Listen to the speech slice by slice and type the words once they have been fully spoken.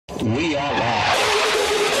We are live.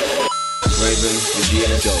 Raven, the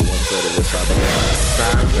GS, Joe, 1/3 of the Cyberman.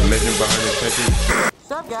 Sam, the legend behind the techie.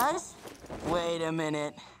 What's up, guys? Wait a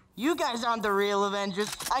minute. You guys aren't the real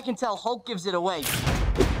Avengers. I can tell Hulk gives it away.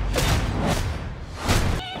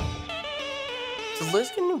 Does Liz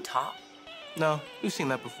get a new top? No, we've seen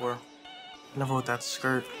that before. Never with that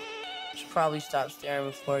skirt. Should probably stop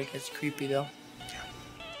staring before it gets creepy, though.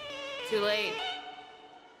 Too late.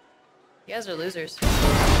 You guys are losers.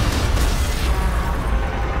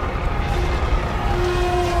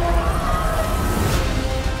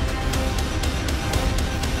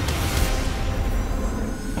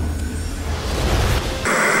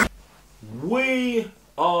 We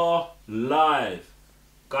are live.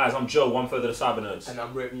 Guys, I'm Joe, 1/3 of the Cybernerds. And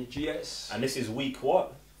I'm Raven GS. And this is week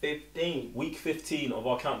what? 15. Week 15 of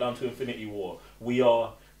our countdown to Infinity War. We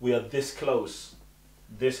are this close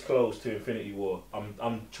to Infinity War.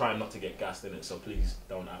 I'm trying not to get gassed in it, so please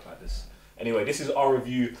don't act like this. Anyway, this is our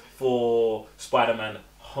review for Spider-Man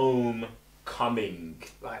Homecoming.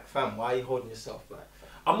 Like, fam, why are you holding yourself back?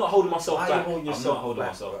 I'm not holding myself Why back. are you holding yourself I'm not holding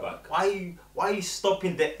back, myself bro? back. Why are you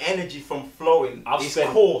stopping the energy from flowing? I've It's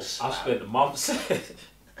spent course. I've spent months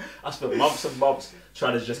and months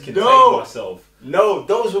trying to just contain No. myself. No,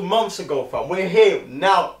 those were months ago, fam. We're here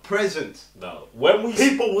now, present. No. When we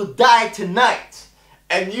People will die tonight,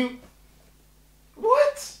 and you.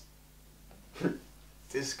 What?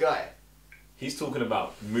 This guy. He's talking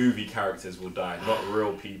about movie characters will die, not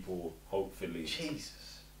real people, hopefully.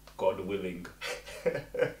 Jesus. God willing.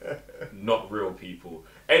 Not real people.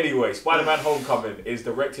 Anyway, Spider-Man Homecoming is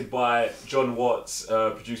directed by John Watts,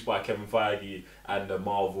 produced by Kevin Feige and the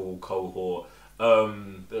Marvel cohort.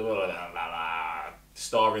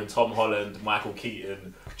 Starring Tom Holland, Michael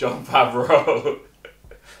Keaton, Jon Favreau.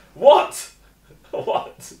 What?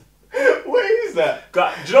 What? Where is that?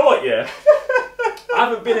 God, do you know what, yeah? I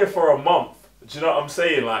haven't been here for a month. Do you know what I'm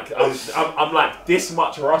saying? Like, I'm like this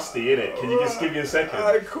much rusty, innit? Can you just give me a second?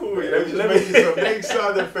 Alright, cool. Let me- Just let me- making some big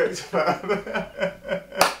sound effects, fam.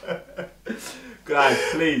 Guys,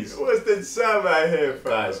 please. What's the sound right here,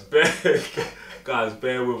 fam? Guys,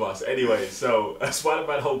 bear with us. Anyway, so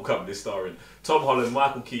Spider-Man Homecoming is starring Tom Holland,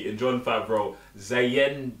 Michael Keaton, Jon Favreau,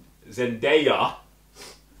 Zendaya,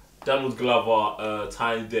 Donald Glover,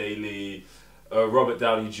 Tyne Daly, Robert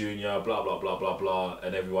Downey Jr., blah, blah, blah, blah, blah,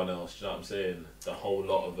 and everyone else. Do you know what I'm saying? The whole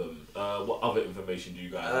lot of them. What other information do you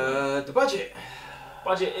guys have? The budget.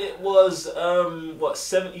 Budget, it was, what,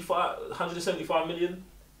 $175 million?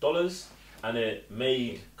 And it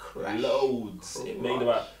made loads. It made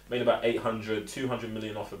about 800, 200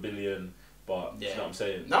 million off $1 billion. But you know what I'm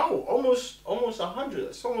saying? No, almost 100.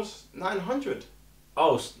 It's almost 900.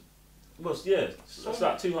 Oh, well, yeah. It's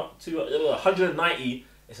like 190.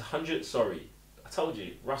 It's 100. Sorry, I told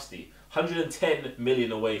you, rusty. 110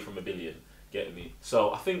 million away from $1 billion. Get me?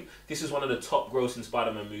 So I think this is one of the top grossing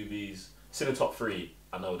Spider-Man movies. It's in the top 3.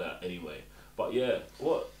 I know that anyway. But yeah,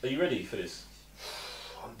 what are you ready for this?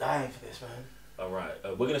 I'm dying for this, man. Alright,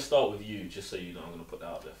 we're going to start with you, just so you know. I'm going to put that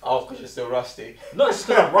out there. Oh, because you're still rusty. No, it's just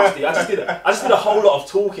because I'm rusty. I just did a whole lot of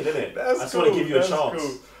talking, innit? I just want to give you a chance.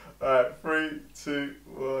 Cool. Alright, 3, 2,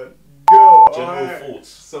 1, go. General thoughts.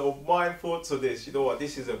 So my thoughts on this, you know what,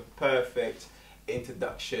 this is a perfect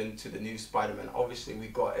introduction to the new Spider-Man. Obviously we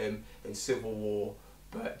got him in Civil War,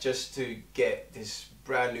 but just to get this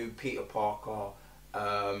brand new Peter Parker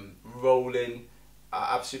rolling,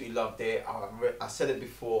 I absolutely loved it. I said it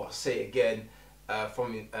before, I'll say it again.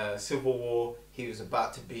 From Civil War, he was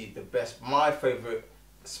about to be the best, my favourite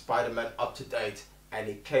Spider-Man up to date, and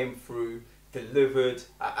he came through, delivered.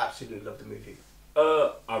 I absolutely love the movie.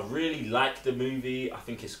 I really like the movie. I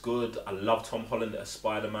think it's good. I love Tom Holland as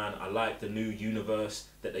Spider-Man. I like the new universe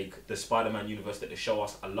the Spider-Man universe that they show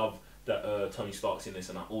us. I love that Tony Stark's in this,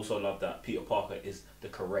 and I also love that Peter Parker is the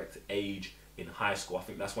correct age in high school. I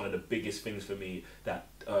think that's one of the biggest things for me that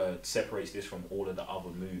separates this from all of the other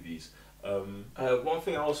movies. One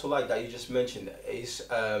thing I also like that you just mentioned is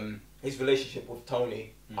his relationship with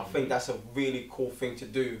Tony. I think that's a really cool thing to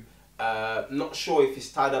do. Not sure if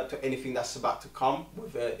it's tied up to anything that's about to come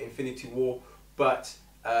with Infinity War, but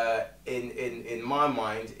in my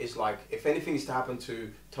mind, it's like if anything is to happen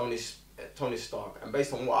to Tony Stark, and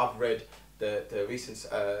based on what I've read, the recent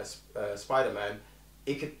Spider-Man,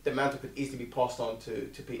 the mantle could easily be passed on to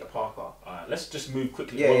Peter Parker. Alright, let's just move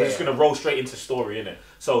quickly. Yeah, We're just going to roll straight into story, innit?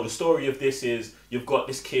 So the story of this is, you've got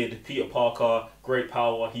this kid, Peter Parker, great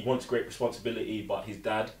power, he wants great responsibility, but his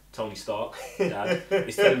dad, Tony Stark,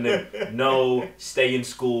 is telling him, no, stay in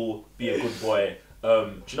school, be a good boy.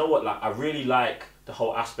 Do you know what, like, I really like the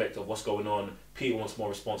whole aspect of what's going on. Peter wants more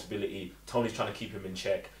responsibility, Tony's trying to keep him in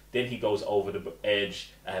check. then he goes over the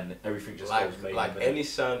edge, and everything just goes mayhem. Like any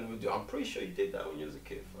son would do. I'm pretty sure you did that when you was a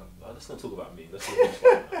kid. Let's not talk about me. Let's talk about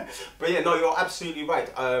Spider-Man. But yeah, no, you're absolutely right.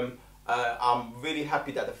 I'm really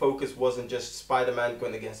happy that the focus wasn't just Spider-Man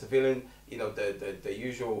going against a villain, you know, the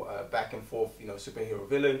usual back and forth, you know, superhero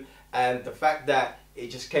villain, and the fact that it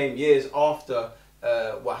just came years after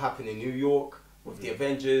what happened in New York with the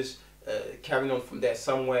Avengers, carrying on from there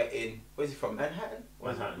somewhere in, where's he from, Manhattan?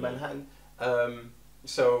 Manhattan.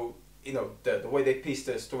 So, you know, the way they pieced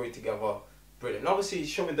the story together, brilliant. And obviously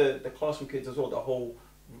showing the classroom kids as well, the whole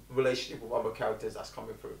relationship with other characters that's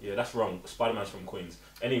coming through. Yeah, that's wrong. Spider-Man's from Queens.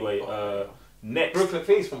 Anyway, next. Brooklyn,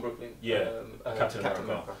 Phoenix from Brooklyn. Yeah, Captain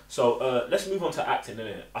America. So let's move on to acting,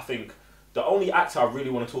 innit? I think the only actor I really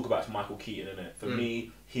want to talk about is Michael Keaton, innit? For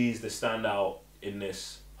me, he's the standout in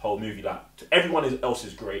this whole movie. Like, everyone else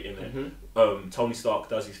is great in it. Tony Stark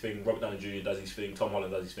does his thing, Robert Downey Jr. does his thing, Tom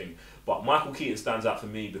Holland does his thing. But Michael Keaton stands out for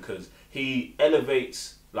me because he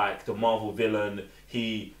elevates like the Marvel villain.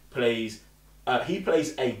 He plays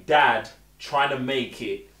a dad trying to make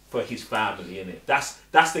it for his family, innit?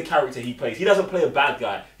 That's the character he plays. He doesn't play a bad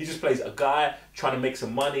guy. He just plays a guy trying to make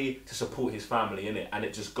some money to support his family, innit? And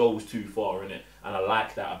it just goes too far, innit? And I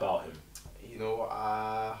like that about him. You know,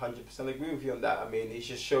 I 100% agree with you on that. I mean, it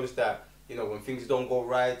just shows that, you know, when things don't go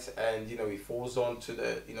right and, you know, he falls on to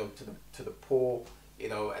the, you know, to the poor, you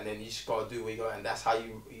know, and then you just gotta do what you got, and that's how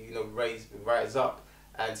you know, rise up.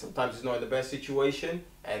 And sometimes he's not in the best situation,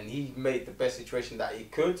 and he made the best situation that he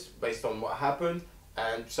could based on what happened.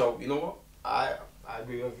 And so, you know what, I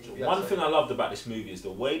agree with you. One thing I loved about this movie is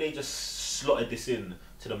the way they just slotted this in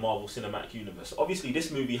to the Marvel Cinematic Universe. Obviously,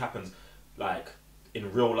 this movie happens like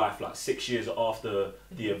in real life, like 6 years after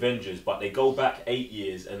the Avengers, but they go back 8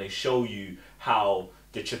 years and they show you how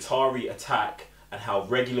the Chitauri attack and how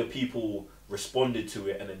regular people responded to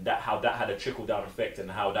it, and then how that had a trickle down effect,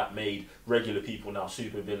 and how that made regular people now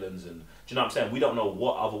super villains. And do you know what I'm saying? We don't know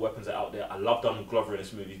what other weapons are out there. I love Donald Glover in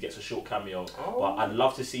this movie. He gets a short cameo, but I'd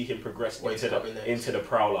love to see him progress into the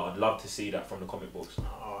Prowler. I'd love to see that from the comic books.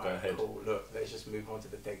 Go ahead. Cool. Look, let's just move on to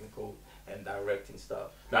the technical and directing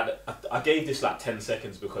stuff. Now, I gave this like 10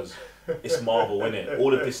 seconds because it's Marvel, innit?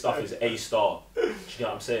 All of this stuff is A star. Do you know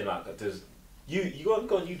what I'm saying? Like, there's you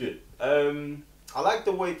go on, you do it. I like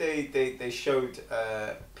the way they showed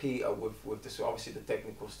Peter with the suit. Obviously, the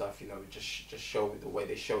technical stuff, you know, just show the way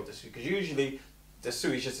they showed the suit. Because usually, the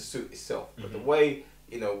suit is just the suit itself. But the way,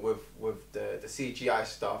 you know, with the CGI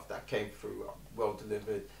stuff that came through, well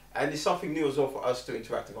delivered. And it's something new as well for us to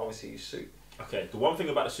interact with, obviously, your suit. Okay, the one thing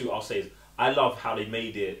about the suit I'll say is, I love how they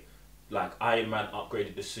made it, like Iron Man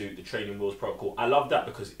upgraded the suit, the training wheels protocol. I love that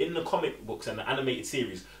because in the comic books and the animated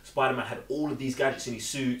series, Spider-Man had all of these gadgets in his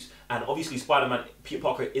suits, and obviously Spider-Man, Peter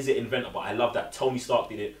Parker is an inventor, but I love that Tony Stark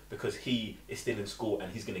did it because he is still in school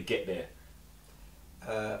and he's going to get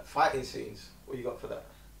there. Fighting scenes, what you got for that?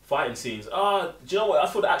 Fighting scenes, do you know what, I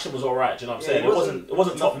thought the action was alright, do you know what I'm saying? It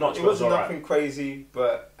wasn't top notch, but it was alright. Nothing crazy,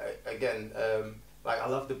 but again, like I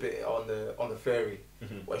love the bit on the ferry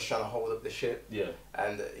where he's trying to hold up the ship. Yeah.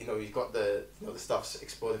 And you know, you've got the stuff's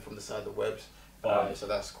exploding from the side of the webs. So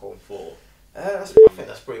that's cool. I think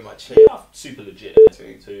that's pretty much it. Yeah, super legit.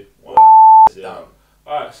 Two. One. Yeah.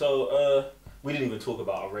 Alright, so we didn't even talk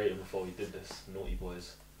about our rating before we did this, naughty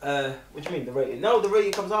boys. What do you mean the rating? No, the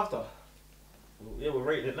rating comes after. Yeah, we're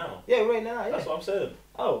rating it now. Yeah, we're rating it now. Yeah. That's what I'm saying.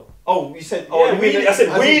 Oh, you said. Oh, yeah, I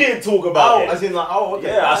said we didn't talk about it. As in like, okay.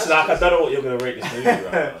 Yeah, I said like, I don't know what you're gonna rate this movie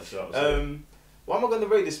right now. What am I gonna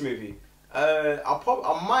rate this movie?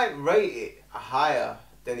 I might rate it higher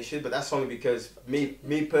than it should, but that's only because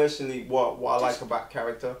me personally, what I like about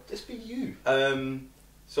character. Just be you.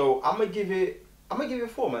 So I'm gonna give it a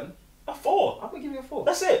 4, man. A 4? I'm gonna give it a 4.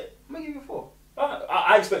 That's it. I'm gonna give it a 4.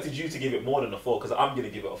 I expected you to give it more than a 4 because I'm gonna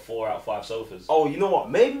give it a 4 out of 5 sofas. Oh, you know what?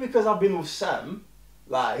 Maybe because I've been with Sam,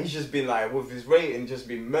 like he's just been like with his rating, just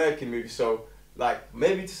been murking me. So like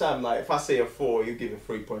maybe to Sam, like if I say a 4, you give it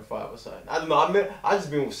 3.5 or something. I don't know. I just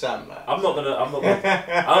been with Sam. Like I'm not gonna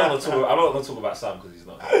talk about Sam because he's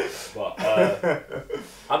not here. But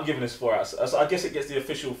I'm giving this 4 out. So I guess it gets the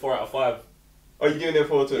official 4 out of 5. Oh, you giving it a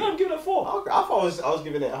 4 too? Yeah, I'm giving it a 4. Okay, I thought I was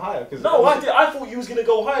giving it a higher. No, I thought you was gonna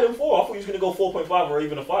go higher than 4. I thought you was gonna go 4.5 or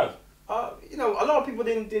even a 5. You know, a lot of people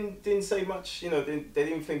didn't say much. You know, they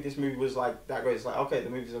didn't think this movie was like that great. It's like, okay, the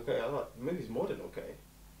movie's okay. I was like, the movie's more than okay.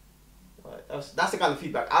 Like, that's the kind of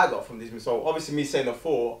feedback I got from this movie. So obviously, me saying a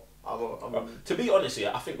 4, to be honest,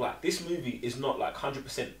 yeah, I think like this movie is not like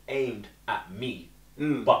 100% aimed at me,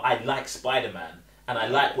 but I like Spider-Man. And I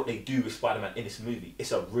like what they do with Spider-Man in this movie.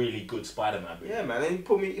 It's a really good Spider-Man movie. Yeah, man. And he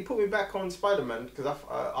put me back on Spider-Man because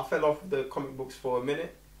I fell off the comic books for a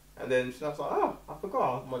minute, And then I was like, oh, I forgot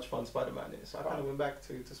how much fun Spider-Man is. So I kind of went back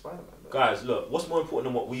to Spider-Man. Guys, look, what's more important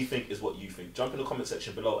than what we think is what you think. Jump in the comment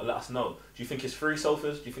section below and let us know. Do you think it's 3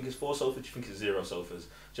 sofas? Do you think it's 4 sofas? Do you think it's 0 sofas?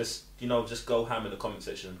 Just, you know, just go ham in the comment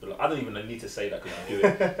section below. I don't even need to say that because you do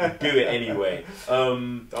it. You do it anyway.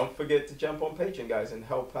 Don't forget to jump on Patreon, guys, and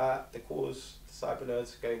help out the cause, the Cyber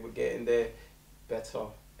Nerds. Okay, we're getting there better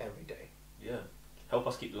every day. Yeah. Help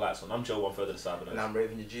us keep the lights on. I'm Joe, 1/3 of the Cyber Nerds. And I'm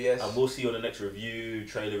Raven, your GS. And we'll see you on the next review,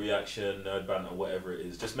 trailer reaction, nerd banter, whatever it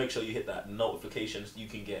is. Just make sure you hit that notification so you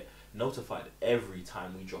can get notified every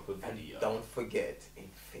time we drop a video. And don't forget,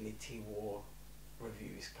 Infinity War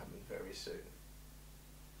review is coming very soon.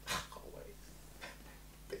 Can't wait.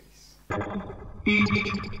 Peace.